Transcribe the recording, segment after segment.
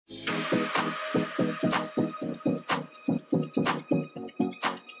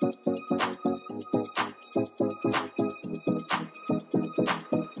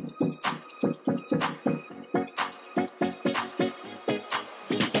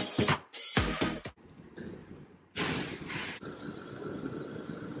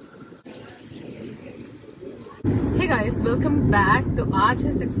Guys, welcome back. तो आज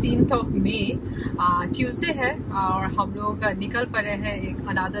है 16th ऑफ मई, ट्यूसडे है और हम लोग निकल पड़े हैं एक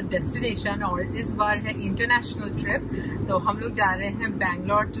अनदर डेस्टिनेशन और इस बार है इंटरनेशनल ट्रिप। तो हम लोग जा रहे हैं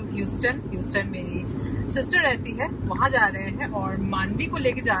बैंगलोर टू ह्यूस्टन मेरी सिस्टर रहती है, वहाँ जा रहे हैं और मानवी को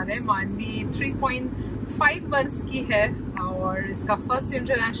लेके जा रहे हैं। मानवी 3.5 मंथ्स की है और इसका फर्स्ट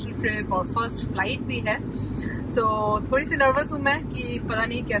इंटरनेशनल ट्रिप और फर्स्ट फ्लाइट भी है। सो थोड़ी सी नर्वस हूँ मैं कि पता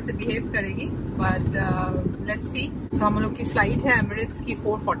नहीं कैसे बिहेव करेगी, बट लेट्स सी। सो हम लोग की फ्लाइट है एमिरेट्स की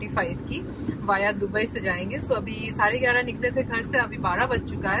 4:45 की, वाया दुबई से जाएंगे। सो अभी 11:30 निकले थे घर से, अभी 12 बज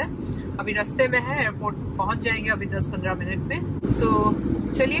चुका है। अभी रास्ते में है, एयरपोर्ट पहुंच जाएंगे अभी 10-15 मिनट में। सो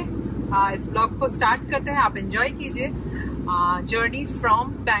चलिए इस ब्लॉग को स्टार्ट करते हैं। आप एंजॉय कीजिए journey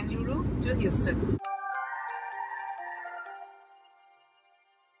from Bengaluru to Houston.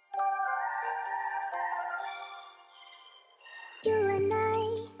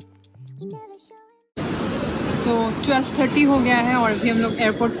 सो 12:30 हो गया है और अभी हम लोग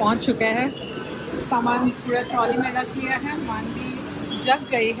एयरपोर्ट पहुंच चुके हैं। सामान पूरा ट्रॉली में रख लिया है। मानवी जग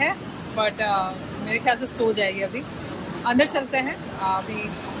गई है बट मेरे ख्याल से सो जाएगी। अभी अंदर चलते हैं, अभी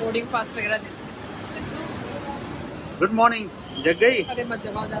बोर्डिंग पास वगैरह देते हैं। Good morning. जग गई? अरे मत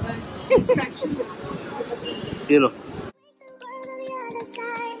जगाओ ज़्यादा डिस्ट्रैक्शन। ये लो।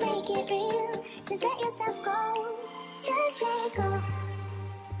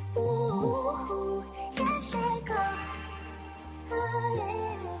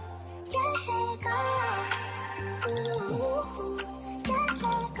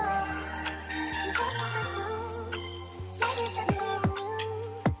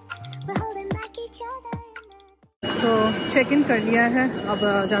 तो चेक इन कर लिया है, अब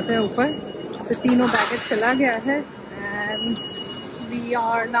जाते हैं ऊपर से। तीनों बैगेज चला गया है and we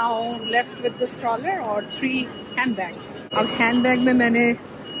are now left with the stroller और 3 हैंड बैग। अब हैंड बैग में मैंने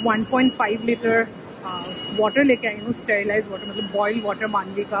 1.5 लीटर वाटर लेके आई हूँ, स्टेरिलाइज वाटर, मतलब बॉइल्ड वाटर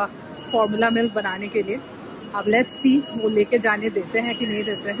मानवी का फॉर्मूला मिल्क बनाने के लिए। अब लेट्स सी वो लेके जाने देते हैं कि नहीं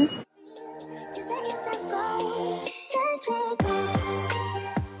देते हैं।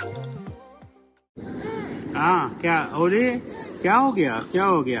 हाँ, क्या हो रे? क्या हो गया?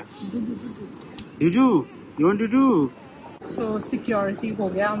 डूडू, you want Dudu? So security हो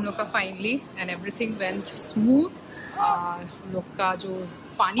गया हम लोग का finally and everything went smooth. हम लोग का जो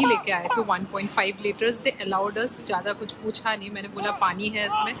पानी लेके आए थे 1.5 लीटर्स, दे अलाउड अस। ज़्यादा कुछ पूछा नहीं, मैंने बोला पानी है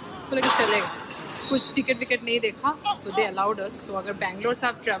इसमें, बोला कि चलेगा। कुछ टिकट विकेट नहीं देखा, सो दे अलाउड अस। सो अगर बैंगलोर से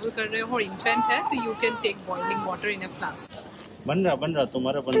आप ट्रैवल कर रहे हो और इन्फेंट है तो you can take boiling water in a flask. बन रहा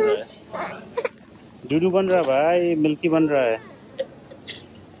तुम्हारा बन रहा है। डूडू बन रहा भाई, मिल्की बन रहा है।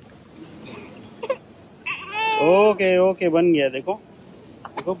 ओके बन गया। देखो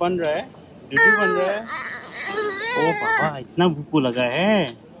बन रहा है, डूडू बन रहा है। ओ बाबा, इतना भूख लगा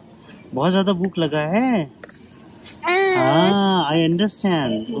है, बहुत ज्यादा भूख लगा है। हाँ, आई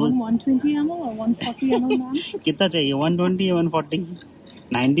अंडरस्टैंड। 120 ml और 140 ml मैम? कितना चाहिए? 120 या 140?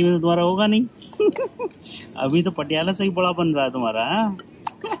 90 में तो तुम्हारा होगा नहीं। अभी तो पटियाला से ही बड़ा बन रहा है तुम्हारा। हाँ?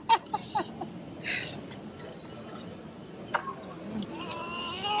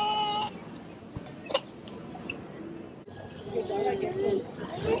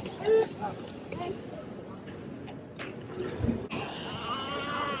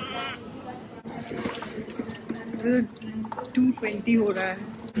 तो 2:20 हो रहा है।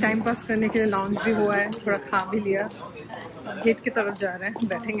 टाइम पास करने के लिए लाउंज भी हुआ है, थोड़ा खा भी लिया। गेट की तरफ जा रहे हैं,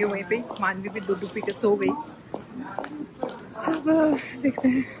 बैठेंगे वहीं पे। मानवी भी दूध पी के सो गई। अब देखते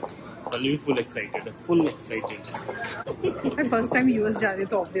हैं। Full excited. मैं फर्स्ट टाइम यूएस जा रही,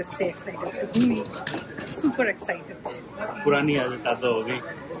 तो ऑब्वियसली एक्साइटेड, सुपर एक्साइटेड। पुरानी यादें ताज़ा हो गई,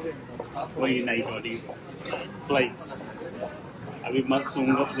 वही नाइट वाली फ्लाइट्स। अभी मस्त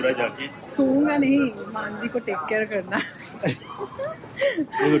सोऊंगा पूरा जाके। सोऊंगा नहीं, मानवी को टेक केयर करना।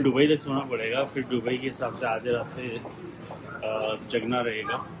 देखो दुबई तक सोना पड़ेगा, फिर दुबई के हिसाब से आधे रास्ते जगना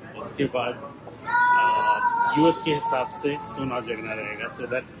रहेगा। उसके बाद यूएस के हिसाब से सोना जगना रहेगा, सो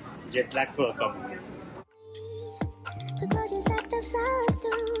दैट जेट लैग थोड़ा कम हो।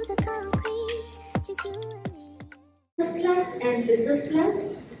 Class and business class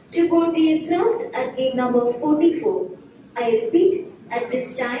to board the aircraft at gate number 44. I repeat, at this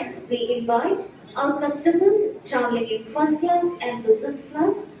time we invite our customers traveling in first class and business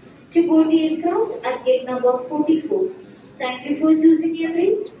class to board the aircraft at gate number 44. Thank you for choosing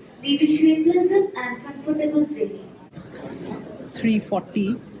Emirates. We wish you a pleasant and comfortable journey. 3:40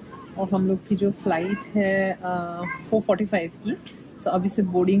 और हम लोग की जो flight है 4:45 की। सो अभी से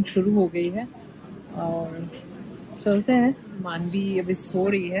boarding शुरू हो गई है और चलते हैं। मानवी अभी सो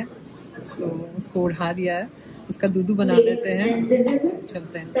रही है, सो उसको उठा दिया है, उसका दूध बना लेते हैं,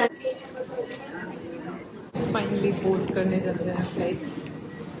 चलते हैं। फाइनली बोर्ड करने जा रहे हैं फ्लाइट,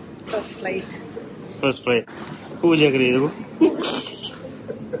 फर्स्ट फ्लाइट। वो जग रही है देखो,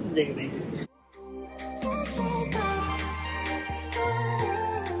 जग रही है।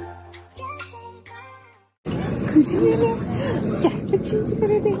 क्या चेंज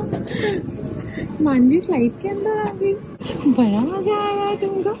करे थे मानवी फ्लाइट के अंदर आ गई। बड़ा मजा आ रहा है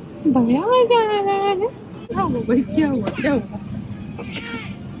तुमको, बड़ा मजा आ रहा है। हाँ वो भाई क्या हुआ?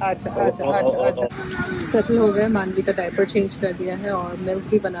 अच्छा सेटल हो गए। मानवी का डायपर चेंज कर दिया है और मिल्क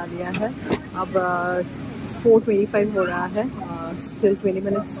भी बना लिया है। अब 4:25 हो रहा है, still 20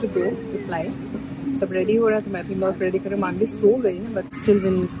 minutes to go to fly. सब रेडी हो रहा है तो मैं भी मिल्क रेडी करूँ। मानवी सो गई है बट स्टिल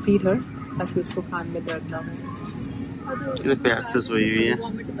विल फीड हर ताकि उसको खान में दर्द ना हो। कितने प्यार से सोई हुई है,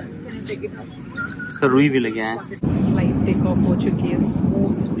 इसका रुई भी लगे हैं। फ्लाइट टेक ऑफ हो चुकी है,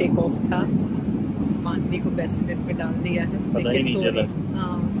 स्मूथ टेक ऑफ था। मानवी को बेसिनेट में डाल दिया है, पता ही नहीं चला।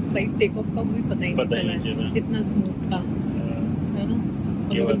 हाँ फ्लाइट टेक ऑफ का भी पता ही नहीं चला, इतना स्मूथ था, है ना।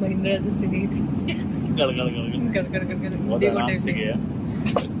 और महिंद्रा जैसे नहीं थी, बहुत आराम से गया।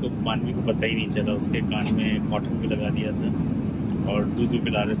 इसको मानवी को पता ही नहीं चला, उसके कान में कॉटन भी लगा दिया था और दूध भी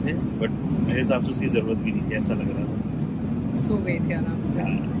पिला रहे थे, बट मेरे हिसाब से उसकी जरूरत भी नहीं थी, ऐसा लग रहा था। सो गई थी आराम से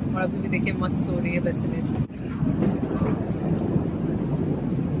और अभी भी देखिए मस्त सो रही है बेसिनेट में।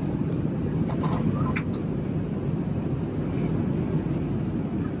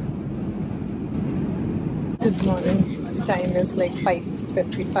 Good morning, time is like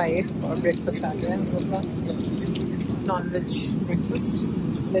 5:55 और ब्रेकफास्ट आ गया है हम लोग का, नॉन-वेज ब्रेकफास्ट।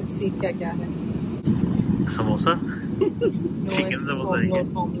 लेट्स सी क्या क्या है। Samosa, chicken samosa,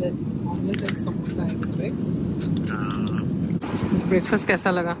 omelette and samosa है राइट। ब्रेकफास्ट कैसा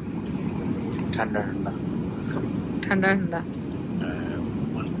लगा? ठंडा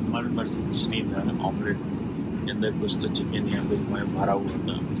मन से कुछ नहीं था। ऑमलेट के अंदर कुछ तो चिकन या फिर भरा हुआ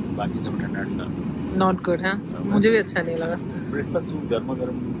था, बाकी सब ठंडा। नॉट गुड है, मुझे भी अच्छा नहीं लगा। ब्रेकफास्ट गर्मा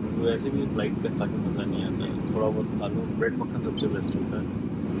गर्म वैसे भी फ्लाइट पे खा के मज़ा नहीं आता, थोड़ा बहुत खा लो। ब्रेड मक्खन सबसे बेस्ट होता है।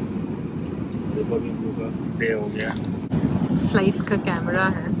 देखो अभी हम लोग का डे हो गया। फ्लाइट का कैमरा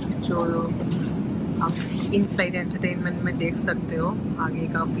है जो आप इन फ्लाइट एंटरटेनमेंट में देख सकते हो, आगे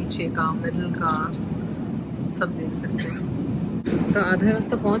का, पीछे का, मिडिल का, सब देख सकते हो। सो आधा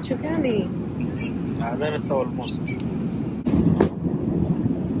रास्ता पहुंच चुके हैं? नहीं, आधा रास्ता ऑलमोस्ट।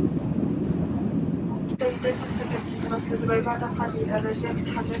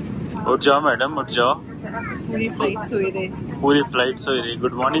 उठ जाओ मैडम, उठ जाओ। पूरी फ्लाइट सोई रही।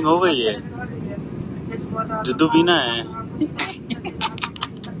 गुड मॉर्निंग हो गई है, दूध पीना है।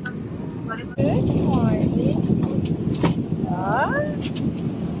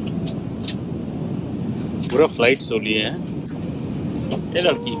 पूरा फ्लाइट सो ली है ये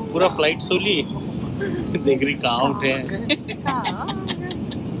लड़की, पूरा फ्लाइट सो ली। देख रही कहाँ उठे हैं।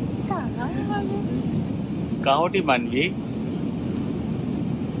 कहाँ उठी मानवी?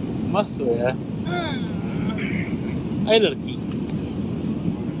 मस्त सोया। अरे लड़की,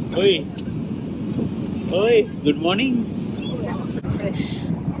 ओए ओए, गुड मॉर्निंग।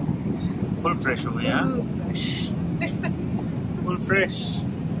 फुल फ्रेश हो गया, फुल फ्रेश।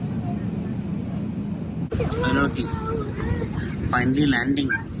 लड़की फाइनली लैंडिंग।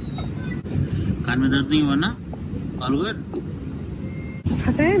 कान में दर्द नहीं हुआ ना? All good?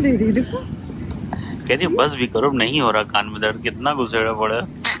 पता है दीदी देखो कह रही बस भी करो, नहीं हो रहा कान में दर्द। कितना गुस्सेड़ा पड़ा,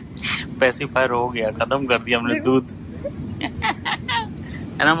 पैसिफायर हो गया, खत्म कर दिया हमने दूध।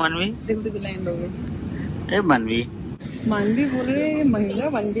 है ना मानवी? देखो लैंड हो गई। ए मानवी बोल रहे हैं महिंद्रा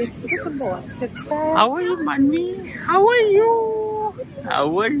 1BHK तो सब बहुत अच्छा है। हाउ आर यू मानवी? How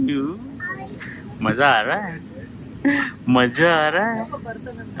are you? मजा आ रहा है, मजा आ रहा है।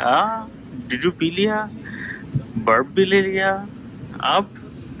 हाँ, डिड यू पी लिया? बर्फ भी ले लिया। अब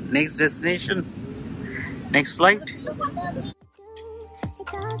next destination, next flight.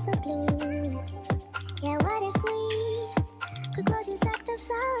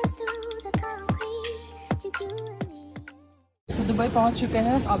 Dubai पहुंच चुके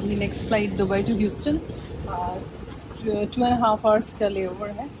हैं। अभी next flight Dubai to Houston, 2.5 hours का लेओवर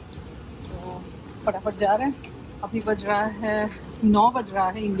है। तो फटाफट जा रहे हैं। अभी बज रहा है 9 बज रहा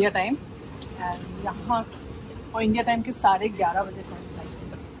है इंडिया टाइम, एंड यहाँ और इंडिया टाइम के 11:30 बजे फ्लाइट,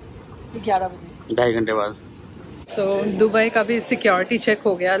 11 बजे, 2.5 घंटे बाद। सो दुबई का भी सिक्योरिटी चेक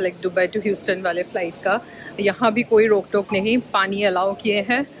हो गया, लाइक दुबई टू ह्यूस्टन वाले फ़्लाइट का। यहाँ भी कोई रोक टोक नहीं, पानी अलाउ किए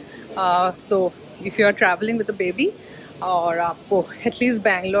हैं। So if you are travelling with a baby और आपको एटलीस्ट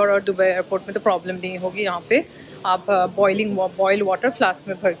बैंगलोर और दुबई एयरपोर्ट में तो प्रॉब्लम नहीं होगी। यहाँ पे आप बॉयल वाटर फ्लास्क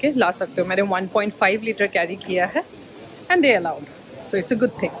में भर के ला सकते हो। मैंने 1.5 लीटर कैरी किया है and they allowed, so it's a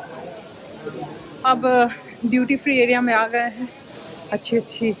good thing. अब ड्यूटी फ्री एरिया में आ गए हैं।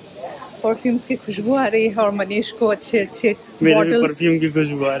 अच्छी परफ्यूम्स की खुशबू आ रही है और मनीष को अच्छे अच्छे मेरे परफ्यूम की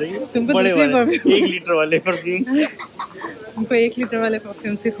खुशबू आ रही है। तुमको बड़े दूसरे वाले परफ्यूम 1 लीटर वाले परफ्यूम्स। तुमको 1 लीटर वाले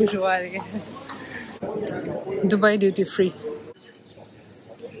परफ्यूम्स की खुशबू आ रही है। Dubai duty free.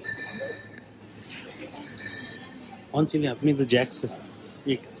 कौन सी अपनी तो जैक्स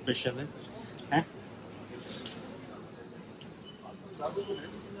एक स्पेशल है, हैं?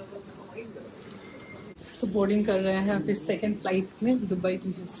 तो बोर्डिंग कर रहे हैं अपनी सेकंड फ्लाइट में Dubai to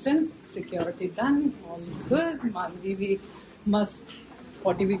Houston. Security done, all good. मानवी भी मस्त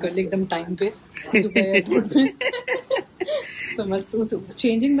पॉटी भी कर ली एकदम टाइम पे दुबई एयरपोर्ट में। तो मस्त उस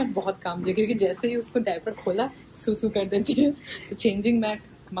चेंजिंग मैट बहुत काम दिया क्योंकि जैसे ही उसको डायपर खोला सुसु कर देती है। तो चेंजिंग मैट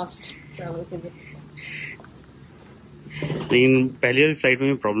मस्ट ट्रैवल के लिए। लेकिन पहली वाली फ्लाइट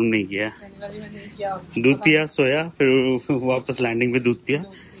में प्रॉब्लम नहीं किया। दूध पिया, सोया, फिर वापस लैंडिंग पे दूध पिया,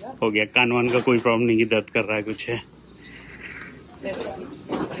 हो गया। कान वान का कोई प्रॉब्लम नहीं कि दर्द कर रहा है कुछ है।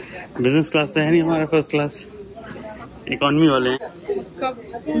 बिजनेस क्लास से है नहीं हमारा, फर्स्ट क्लास, इकोनॉमी वाले हैं। कब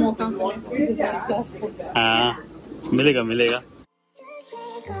मौका बिजनेस क्लास को? हाँ, मिलेगा मिलेगा।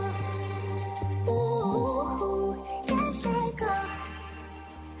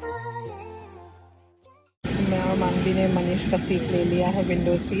 मैं और मानवी ने मनीष का सीट ले लिया है,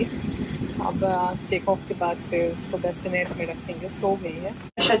 विंडो सीट। अब टेक ऑफ के बाद फिर उसको डेस्टिनेट में रखेंगे। सो गई है।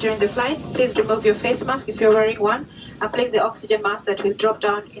 During the flight, please remove your face mask if you're wearing one, and place the oxygen mask that will drop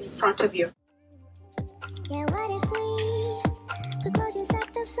down in front of you. Yeah, what if we could grow just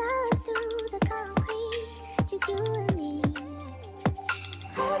like the flowers through the concrete, just you and me.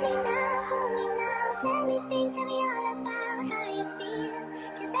 Hold me now, tell me things, tell me all about how you feel.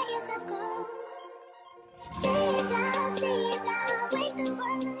 Just let yourself go. Say it loud, wake the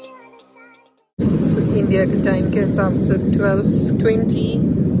world on the other side. So, India के time के हिसाब से 12:20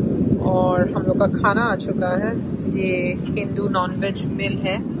 और हम लोग का खाना आ चुका है। ये हिंदू नॉनवेज मिल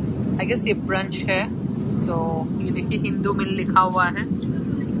है, आई गेस ये ब्रंच है। सो ये देखिए हिंदू मिल लिखा हुआ है।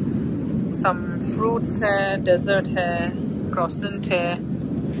 सम फ्रूट्स है, डेजर्ट है, क्रॉसेंट है,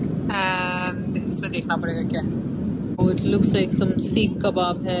 एंड इसमें देखना पड़ेगा क्या है। इट लुक्स लाइक सम सीख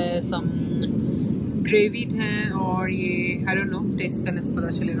कबाब है, सम ग्रेवी है, और ये आई डोंट नो, टेस्ट करने से पता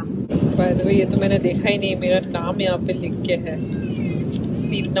चलेगा। बाय द वे ये तो मैंने देखा ही नहीं, मेरा नाम यहाँ पे लिख के है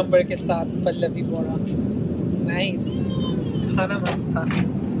सीट नंबर के साथ, पल्लवी बोरा। नाइस, खाना मस्त था।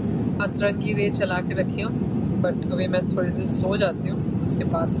 अतरंगी रे चला के रखी हूँ, बट अभी मैं थोड़ी देर सो जाती हूँ, उसके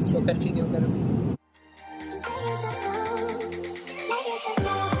बाद इसको कंटिन्यू करूँगी।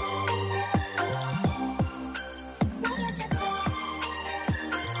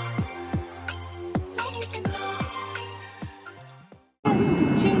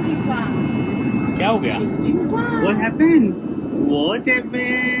 क्या हो गया? What happened? What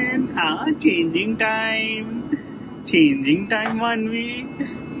happened? हाँ, changing time मानवी।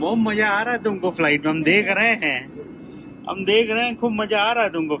 बहुत मजा आ रहा है तुमको फ्लाइट में, हम देख रहे हैं, खूब मजा आ रहा है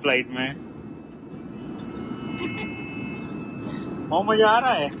तुमको फ्लाइट में। बहुत मजा आ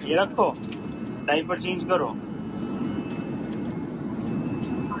रहा है। ये रखो, डायपर चेंज करो।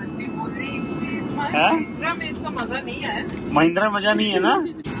 महिंद्रा में इतना मजा नहीं है। महिंद्रा मजा नहीं है ना?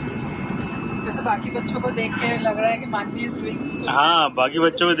 वैसे बाकी बच्चों को देख के लग रहा है कि मानवी इज डूइंग सो। हाँ, बाकी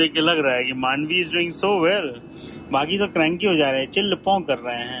बच्चों को देख के लग रहा है कि मानवी इज डूइंग सो वेल। बाकी तो क्रैंकी हो जा रहे हैं, चिल पॉ कर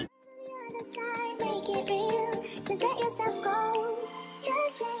रहे हैं।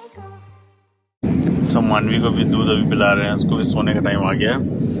 सब मानवी को भी दूध अभी पिला रहे हैं, उसको भी सोने का टाइम आ गया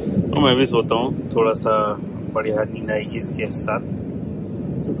तो मैं भी सोता हूँ। थोड़ा सा बढ़िया नींद आएगी इसके साथ।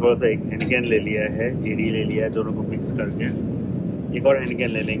 तो थोड़ा सा एक हैंडकैन ले लिया है, जीडी ले लिया है, दोनों को मिक्स करके एक और हैंडकैन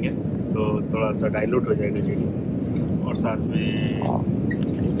ले लेंगे तो थोड़ा सा डाइल्यूट हो जाएगा जीडी, और साथ में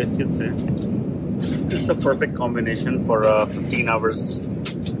बिस्किट्स हैं। It's a perfect combination for 15 hours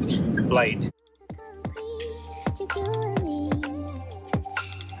flight.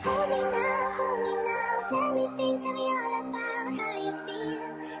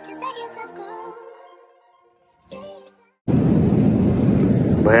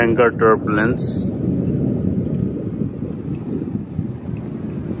 भयंकर टर्बुलेंस।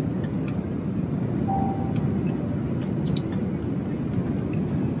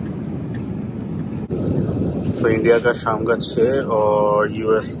 तो इंडिया का शाम का 6 और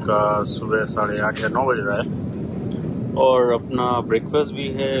यूएस का सुबह 8:30 या 9 बज रहा है। और अपना ब्रेकफास्ट भी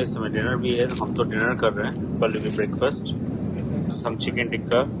है, इस समय डिनर भी है। हम तो डिनर कर रहे हैं, पहले भी ब्रेकफास्ट। तो सम चिकन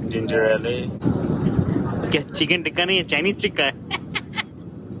टिक्का, जिंजर एले। क्या चिकन टिक्का नहीं है, चाइनीज टिक्का है।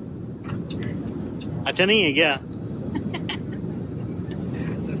 अच्छा नहीं है क्या?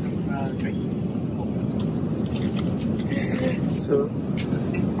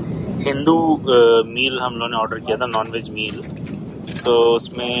 हिंदू मील हम लोगों ने ऑर्डर किया था, नॉनवेज मील। सो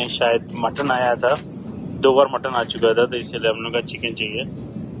उसमें शायद मटन आया था, 2 बार मटन आ चुका था, तो इसलिए हम लोग का चिकन चाहिए।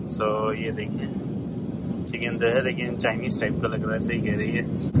 सो ये देखिए चिकन तो है लेकिन चाइनीज टाइप का लग रहा है, सही कह रही है।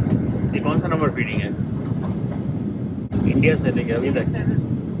 ये कौन सा नंबर फीडिंग है? इंडिया से लेके अभी तक?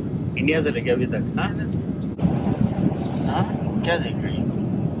 इंडिया से लेके अभी तक? हाँ हाँ, क्या देख रही है?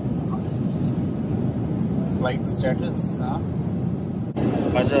 Flight status. हाँ,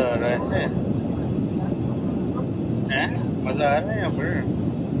 मजा आ रहा है? मजा आ रहा है यहाँ पर?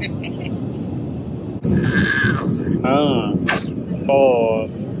 हाँ, और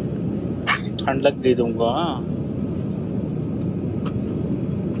ठंडक दे दूंगा।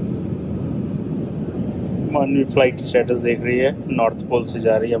 मानवी फ्लाइट स्टेटस देख रही है, नॉर्थ पोल से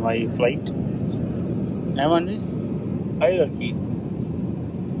जा रही है हमारी फ्लाइट। है मानवी? आएगा की?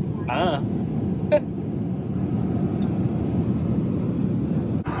 हाँ।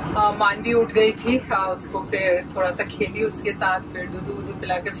 मानवी उठ गई थी, उसको फिर थोड़ा सा खेली उसके साथ, फिर दूध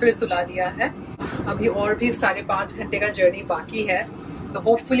पिला के फिर सुला दिया है। अभी और भी 5.5 घंटे का जर्नी बाकी है, तो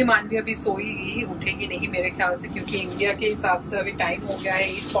होपफुली मानवी अभी सोएगी, उठेगी नहीं मेरे ख्याल से, क्योंकि इंडिया के हिसाब से अभी टाइम हो गया है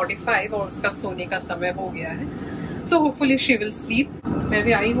 8:45 और उसका सोने का समय हो गया है। So hopefully she will sleep. मैं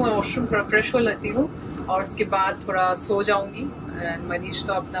भी आई हूँ वॉशरूम, थोड़ा फ्रेश हो लेती हूँ और उसके बाद थोड़ा सो जाऊंगी। एंड मनीष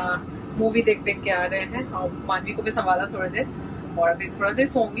तो अपना मूवी देख के आ रहे हैं और मानवी को भी संभाला थोड़ी देर, और अभी थोड़ा देर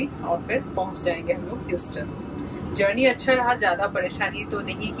सोऊंगी और फिर पहुंच जाएंगे हम लोग ह्यूस्टन। जर्नी अच्छा रहा, ज्यादा परेशानी तो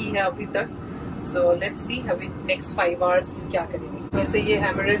नहीं की है अभी तक। सो लेट्स सी अभी नेक्स्ट 5 आवर्स क्या करेंगे। वैसे ये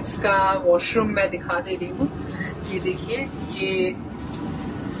एमिरेट्स का वॉशरूम मैं दिखा दे रही हूँ। ये देखिए, ये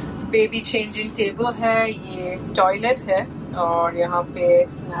बेबी चेंजिंग टेबल है, ये टॉयलेट है और यहाँ पे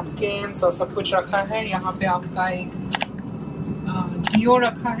नैपकिन्स और सब कुछ रखा है। यहाँ पे आपका एक डियो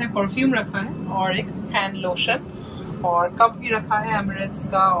रखा है, परफ्यूम रखा है और एक हैंड लोशन और कप भी रखा है एमिरेट्स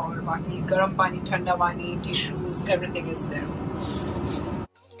का, और बाकी गर्म पानी, ठंडा पानी, tissues, everything is there.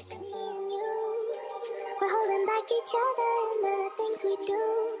 We're holding back each other in the things we do.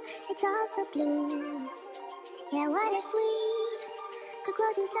 It's all so blue. Yeah, what if we could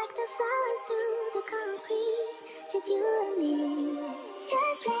grow just like the flowers through the concrete? Just you and me.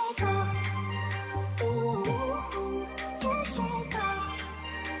 Just let go. Ooh, just let go.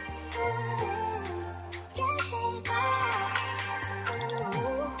 Just let go.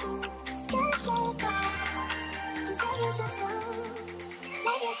 Ooh, just let go. Just let yourself go.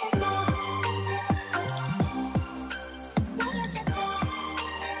 Let yourself go.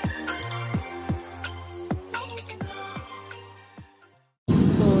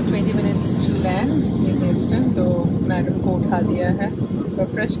 So 20 minutes to land in Houston. तो madam को उठा दिया है और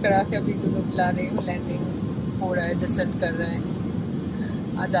fresh करा के अभी दूध पिला रही हूँ। लैंडिंग हो रहा है, डिसेंट कर रहे हैं।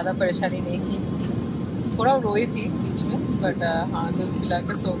 आज ज़्यादा परेशानी नहीं की, थोड़ा रोई थी बीच में, बट हाँ दूध पिला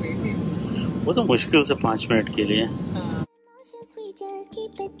के सो गई थी। वो तो मुश्किल से 5 मिनट के लिए। हाँ। We just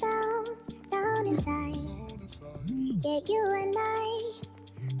keep it down, down inside. Yeah, you and I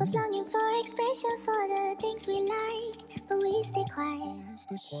both longing for expression for the things we like, but we stay quiet.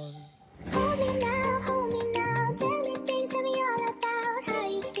 Hold me now, tell me things, tell me all about how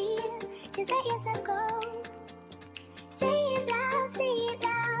you feel. Just let yourself go. Say it loud,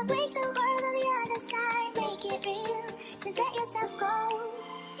 break the world on the other side, make it real. Just let yourself go,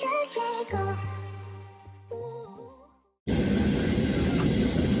 just let go.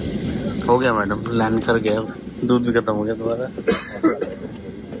 हो गया madam, land कर गया, दूध भी खत्म हो गया तुम्हारा।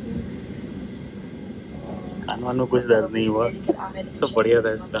 कान में कुछ दर्द नहीं हुआ, सब बढ़िया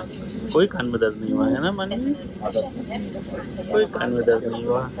था इसका, कोई कान में दर्द नहीं हुआ है ना मानी? कोई कान में दर्द नहीं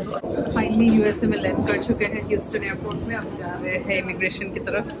हुआ। फाइनली यूएसए में लैंड कर चुके हैं ह्यूस्टन एयरपोर्ट में। अब जा रहे हैं इमिग्रेशन की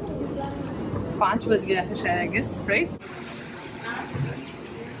तरफ। 5 बज गया है शायद, I guess, right?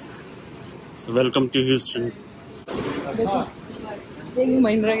 So welcome to Houston.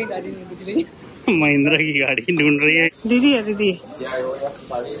 Mahindra की गाड़ी नहीं दिख रही। महिंद्रा की गाड़ी ढूंढ रही है। दीदी है, दीदी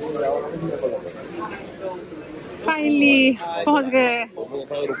फाइनली पहुंच गए।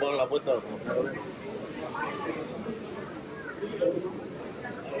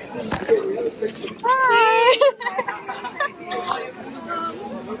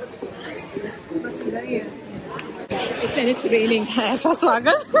 It's raining। ऐसा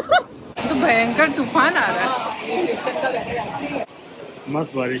स्वागत तो भयंकर तूफान आ रहा है।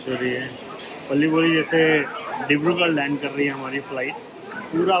 मस्त बारिश हो रही है। पल्ली बोली जैसे डिब्रूगढ़ लैंड कर रही है हमारी फ्लाइट,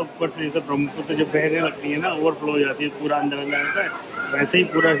 पूरा ऊपर से जैसे ब्रह्मपुत्र जो बहने लगती है ना, ओवरफ्लो हो जाती है, पूरा अंदर आता है, वैसे ही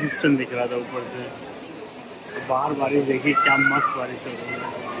पूरा ह्यूस्टन दिख रहा था ऊपर से। तो बाहर बारिश देखी, क्या मस्त बारिश हो रही है।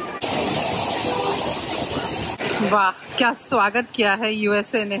 वाह, क्या स्वागत किया है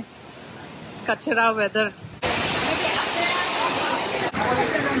यूएसए ने। कचरा वेदर।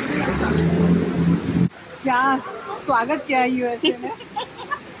 क्या स्वागत किया है यूएसए में।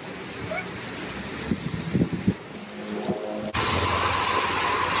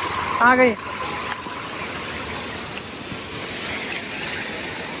 आ गई।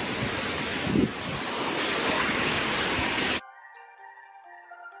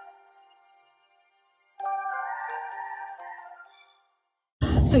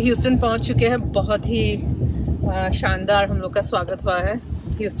 सो ह्यूस्टन पहुंच चुके हैं। बहुत ही शानदार हम लोग का स्वागत हुआ है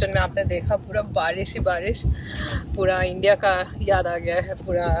ह्यूस्टन में। आपने देखा पूरा बारिश ही बारिश, पूरा इंडिया का याद आ गया है।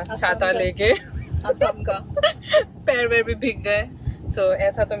 पूरा छाता लेके असम का पैर वैर भी भीग गए। सो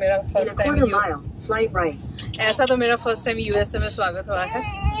ऐसा तो मेरा फर्स्ट टाइम यूएसए में स्वागत हुआ है।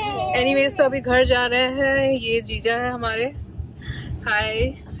 एनीवेज तो अभी घर जा रहे हैं। ये जीजा है हमारे, हाय।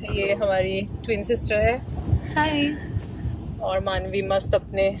 ये हमारी ट्विन सिस्टर है, हाय। और मानवी मस्त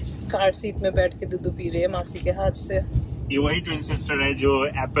अपने कार सीट में बैठ के दूध पी रही है मासी के हाथ से। ये वही ट्विन सिस्टर है जो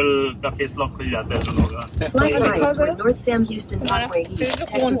एप्पल का फेस लॉक खुल जाता है दोनों का। Slight right for North Sam Houston Parkway East,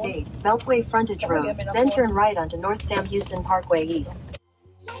 Texas 8, Beltway frontage road. Then turn right onto North Sam Houston Parkway East.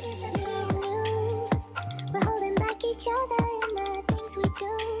 We're holding back each other in the things we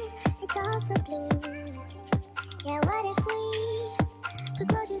do. It's all so blue. Yeah, what if we could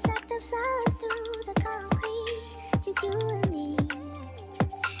grow just like the flowers through the concrete? Just you and me.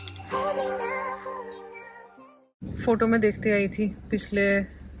 Hold me now, hold me now. Photo में देखते आई थी पिछले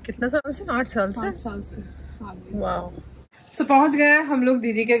कितना साल से, 8 साल से। 5 साल से। वाह। सो पहुंच गए हम लोग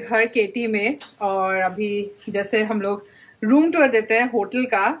दीदी के घर केटी में। और अभी जैसे हम लोग रूम टूर देते हैं होटल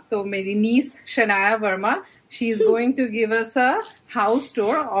का, तो मेरी नीस Shanaya Verma, she is going to give us a house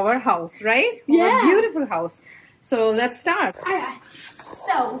tour of our house, right? Beautiful house. So let's start. Alright,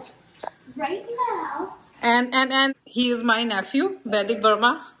 so right now, And he is my nephew, Vedic Verma.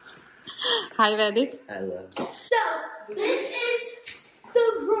 Hi, Vedic. so this is the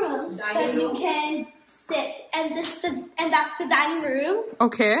room that you can sit, and that's the dining room,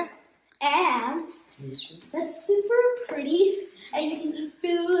 Okay. and that's super pretty, and you can eat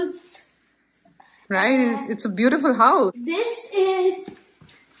foods. Right, it's a beautiful house. This is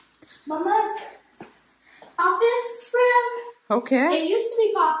Mama's office room. Okay. It used to be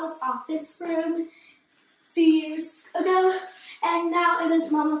Papa's office room a few years ago, and now it is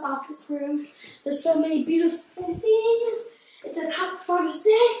Mama's office room. There's so many beautiful things. It says Happy Father's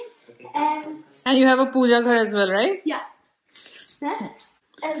Day, and You have a puja ghar as well, right? yeah.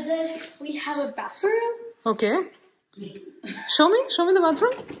 And then we have a bathroom. Okay. Show me the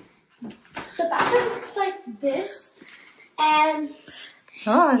bathroom. The bathroom looks like this, and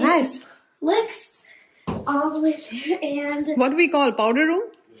Oh, nice. looks all the way there, and What we call powder room?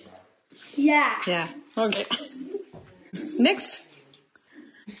 yeah. Yeah. Okay. Next.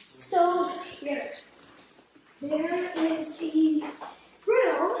 So here, there is a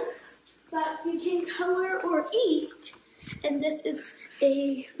room that you can color or eat, and this is a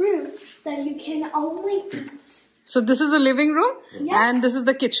room that you can only eat. So this is a living room, Yes. and this is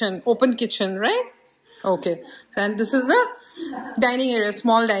the kitchen, open kitchen, right? Okay. And this is a dining area,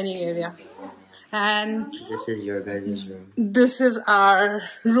 small dining area. And This is your guys' room. this is our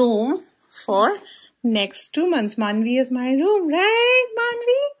room for next 2 months. Manvi is my room, right,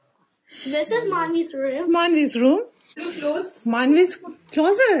 Manvi? This is Mommy's room. Manvi's room. Clothes. Manvi's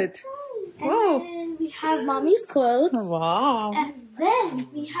closet. And Wow. then we have Mommy's clothes. Wow. And then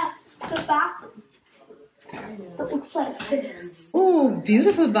we have the bathroom. That looks like this. Oh,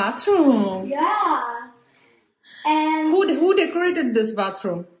 beautiful bathroom. Yeah. And Who decorated this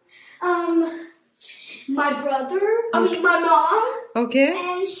bathroom? my brother, my mom, Okay.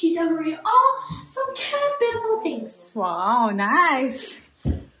 and she decorated some kind of beautiful things. Wow, nice.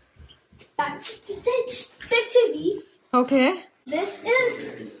 That's it's big TV. Okay. This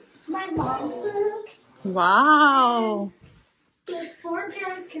is my mom's room. Wow. The 4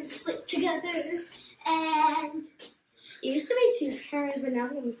 parents can sleep together, and it used to be 2 parents, but now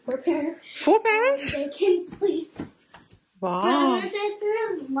it's gonna be 4 parents. 4 parents? They can sleep. Wow. Brother,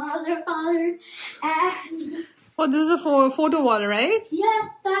 sisters, mother, father, and Oh, this is a photo wall, right? yeah,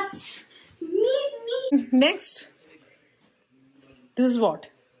 that's me. Next. This is what?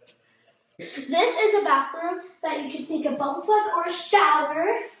 This is a bathroom that you can take a bubble bath or a shower.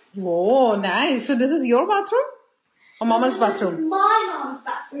 Oh, nice. So this is your bathroom? Or Mama's This bathroom? is my mom's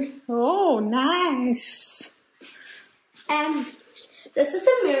bathroom. Oh, nice. And this is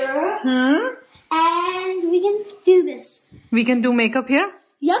the mirror. Hmm? And we can do this. We can do makeup here?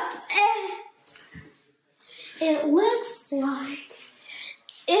 Yep. It looks like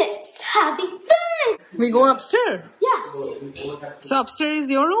it's having fun. We go upstairs. Yes. So upstairs is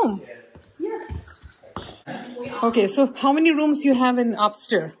your room. Yeah. Okay, so how many rooms you have in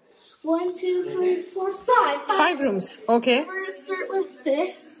upstairs? 1, 2, 3, 4, 5. 5 rooms. Okay. We're gonna start with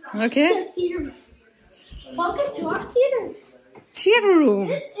this. Okay. The theater. Welcome to our theater. Theater room.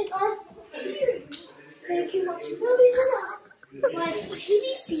 This is our theater. Where you can watch movies and all, like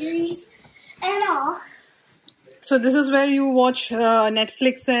TV series and all. So this is where you watch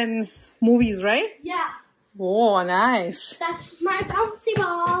Netflix and movies, right? Yeah. Oh, nice. That's my bouncy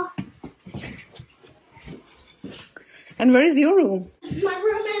ball. And where is your room? My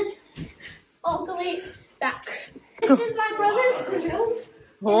room is all the way back. This is my brother's room.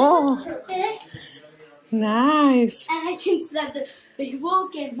 Oh, nice. And I can sit at they will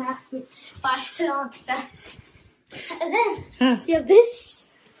get mad at me if I sit on that. And then we have this.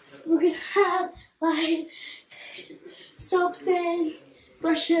 We're gonna have like soaps and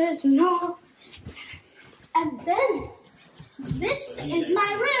brushes and all. And then this is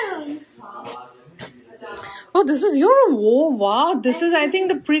my room. Oh, this is your room. Oh, wow. This is, I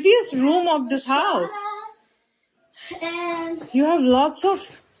think, the prettiest room of this house. And You have lots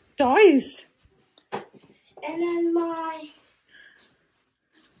of toys. and then my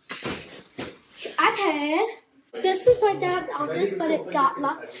iPad. This is my dad's office, but it got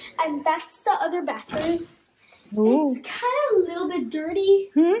locked. And that's the other bathroom. Ooh. It's kind of a little bit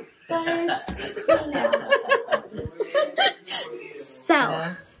dirty, but it's clean now.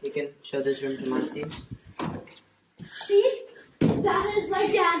 So, You can show this room to Marcy. see? That is my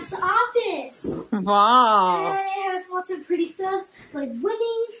dad's office. Wow. And it has lots of pretty stuff, like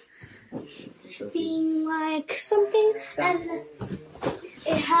winnings, being like something, and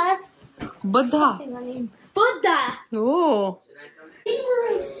it has Buddha. something on it. Buddha! Oh.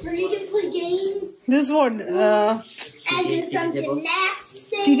 Where you can play games, This what? and there's some table.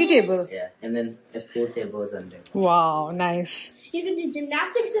 gymnastics. TT table. Yeah, and then there's 4 tables under. Wow, nice. You can do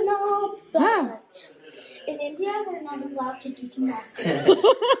gymnastics and all, but in India, we're not allowed to do gymnastics.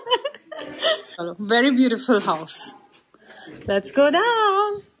 Very beautiful house. Let's go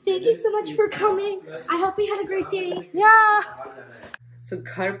down. Thank you so much for coming. I hope you had a great day. Yeah. So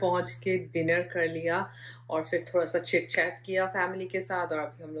घर पहुंच के dinner कर लिया और फिर थोड़ा सा chit chat किया फैमिली के साथ और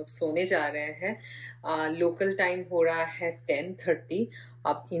अभी हम लोग सोने जा रहे हैं। लोकल टाइम हो रहा है 10:30।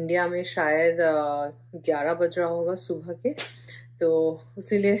 अब इंडिया में शायद 11 बज रहा होगा सुबह के, तो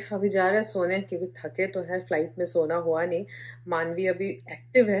इसीलिए अभी जा रहे हैं सोने क्योंकि थके तो है, फ्लाइट में सोना हुआ नहीं। मानवी अभी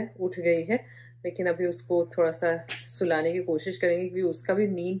एक्टिव है, उठ गई है, लेकिन अभी उसको थोड़ा सा सुलाने की कोशिश करेंगे क्योंकि उसका भी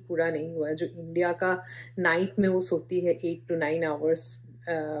नींद पूरा नहीं हुआ है। जो इंडिया का नाइट में वो सोती है 8 to 9 आवर्स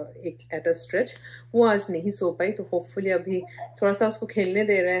एक एट अ स्ट्रेच, वो आज नहीं सो पाई। तो होपफुली अभी थोड़ा सा उसको खेलने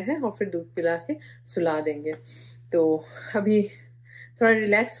दे रहे हैं और फिर दूध पिला के सुला देंगे। तो अभी थोड़ा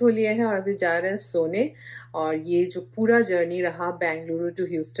रिलैक्स हो लिए हैं और अभी जा रहे हैं सोने। और ये जो पूरा जर्नी रहा बेंगलुरु टू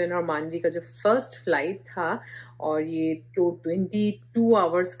ह्यूस्टन और मानवी का जो फर्स्ट फ्लाइट था, और ये 22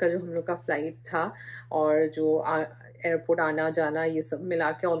 आवर्स का जो हम लोग का फ्लाइट था, और जो एयरपोर्ट आना जाना ये सब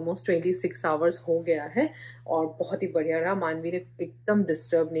मिला के ऑलमोस्ट 26 आवर्स हो गया है और बहुत ही बढ़िया रहा। मानवी ने एकदम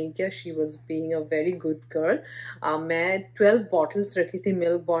डिस्टर्ब नहीं किया, she was being a very good girl. मैं 12 बॉटल्स रखी थी,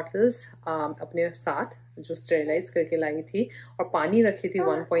 मिल्क बॉटल्स अपने साथ जो स्टेरिलाइज करके लाई थी, और पानी रखी थी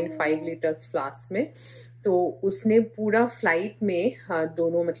 1.5 लीटर्स फ्लास्क में। तो उसने पूरा फ्लाइट में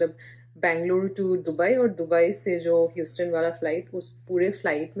दोनों मतलब बेंगलुरु टू दुबई और दुबई से जो ह्यूस्टन वाला फ्लाइट, उस पूरे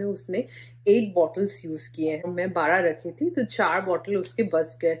फ्लाइट में उसने 8 बॉटल्स यूज़ किए हैं। मैं 12 रखी थी तो 4 बॉटल उसके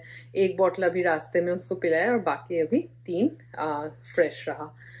बच गए। 1 बॉटल अभी रास्ते में उसको पिलाया और बाकी अभी 3 फ्रेश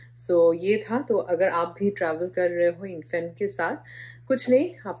रहा। सो ये था। तो अगर आप भी ट्रैवल कर रहे हो इन्फेंट के साथ, कुछ नहीं,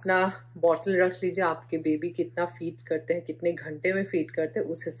 अपना बॉटल रख लीजिए, आपके बेबी कितना फीड करते हैं, कितने घंटे में फीड करते हैं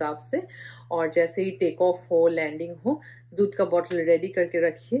उस हिसाब से। और जैसे ही टेक ऑफ हो, लैंडिंग हो, दूध का बॉटल रेडी करके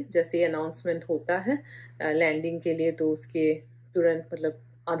रखिए। जैसे ही अनाउंसमेंट होता है लैंडिंग के लिए, तो उसके तुरंत मतलब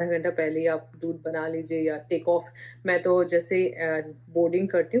आधा घंटा पहले ही आप दूध बना लीजिए। या टेक ऑफ, मैं तो जैसे बोर्डिंग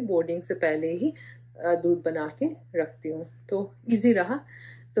करती हूँ, बोर्डिंग से पहले ही दूध बना के रखती हूँ, तो इजी रहा।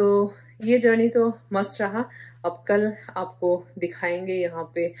 तो ये जर्नी तो मस्त रहा। अब कल आपको दिखाएंगे,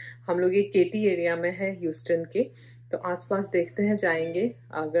 यहाँ पे हम लोग ये केटी एरिया में है ह्यूस्टन के, तो आसपास देखते हैं जाएंगे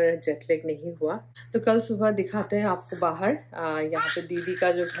अगर जेटलैग नहीं हुआ तो। कल सुबह दिखाते हैं आपको बाहर, यहाँ पे दीदी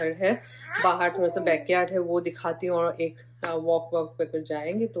का जो घर है बाहर थोड़ा सा बैकयार्ड है वो दिखाती हूँ, और एक वॉक पे कर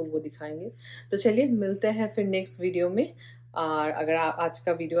जाएंगे तो वो दिखाएंगे। तो चलिए मिलते हैं फिर नेक्स्ट वीडियो में। और अगर आज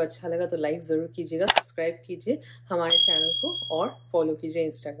का वीडियो अच्छा लगा तो लाइक ज़रूर कीजिएगा, सब्सक्राइब कीजिए हमारे चैनल को और फॉलो कीजिए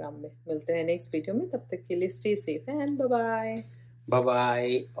इंस्टाग्राम में। मिलते हैं नेक्स्ट वीडियो में, तब तक के लिए stay safe and bye bye. Bye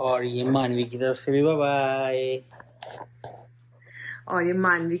bye. और ये मानवी की तरफ से भी बाय बाय। और ये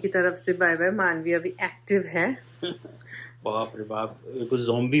मानवी की तरफ से बाय बाय। मानवी अभी एक्टिव है। बाप रे बाप, कुछ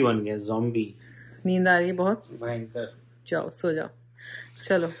ज़ॉम्बी बन गया, ज़ॉम्बी। नींद आ रही है बहुत, भयंकर। जाओ सो जाओ।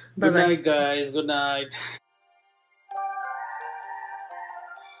 चलो Good night, guys. Good night.